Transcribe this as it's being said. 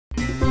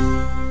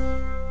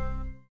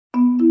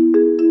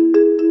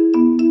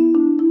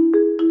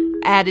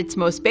At its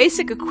most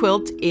basic, a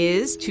quilt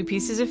is two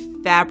pieces of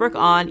fabric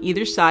on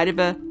either side of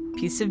a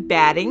piece of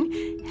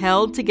batting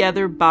held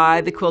together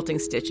by the quilting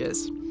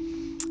stitches.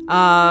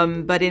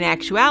 But in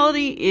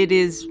actuality, it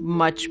is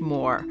much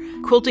more.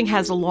 Quilting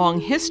has a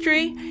long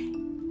history.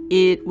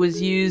 It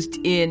was used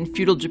in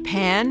feudal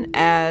Japan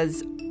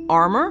as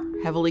armor,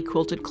 heavily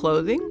quilted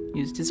clothing,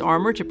 used as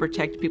armor to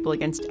protect people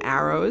against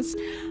arrows.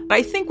 But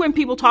I think when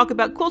people talk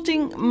about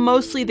quilting,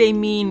 mostly they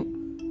mean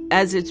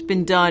as it's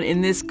been done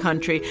in this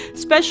country,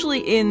 especially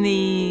in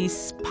the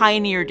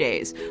pioneer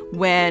days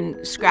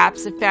when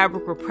scraps of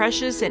fabric were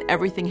precious and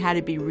everything had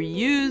to be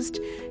reused.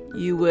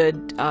 You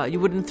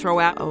wouldn't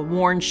throw out a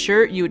worn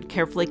shirt. You would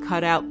carefully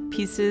cut out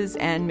pieces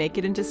and make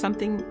it into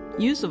something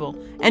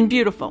usable and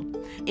beautiful.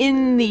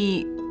 In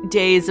the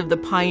days of the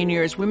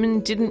pioneers, women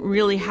didn't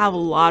really have a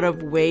lot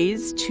of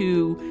ways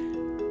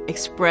to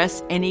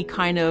express any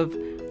kind of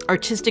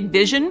artistic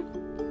vision,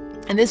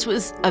 and this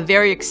was a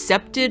very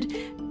accepted,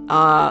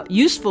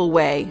 useful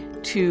way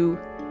to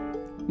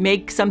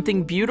make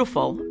something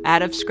beautiful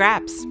out of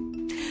scraps.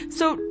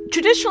 So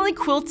traditionally,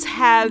 quilts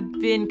have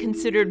been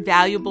considered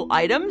valuable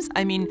items.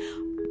 I mean,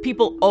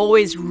 people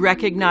always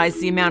recognize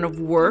the amount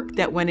of work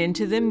that went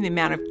into them, the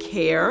amount of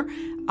care,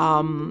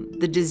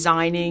 the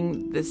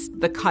designing,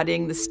 the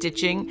cutting, the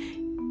stitching,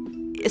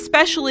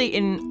 especially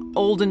in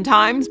olden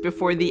times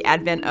before the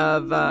advent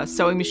of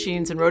sewing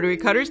machines and rotary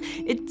cutters.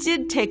 It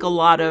did take a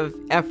lot of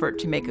effort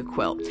to make a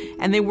quilt,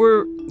 and they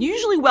were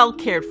usually well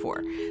cared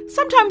for.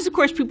 Sometimes, of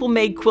course, people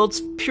made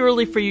quilts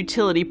purely for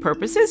utility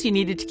purposes. You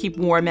needed to keep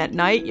warm at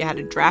night. You had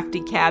a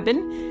drafty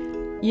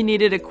cabin. You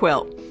needed a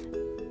quilt.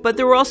 But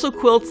there were also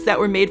quilts that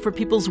were made for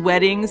people's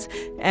weddings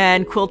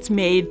and quilts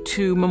made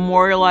to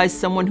memorialize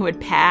someone who had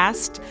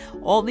passed.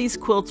 All these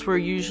quilts were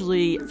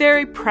usually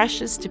very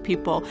precious to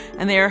people,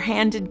 and they are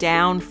handed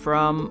down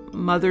from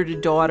mother to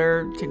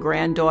daughter to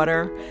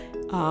granddaughter.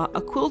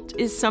 A quilt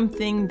is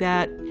something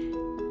that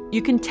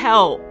you can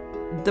tell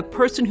the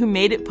person who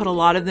made it put a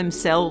lot of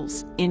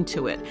themselves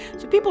into it.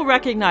 So people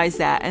recognize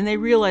that, and they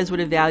realize what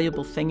a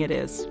valuable thing it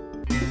is.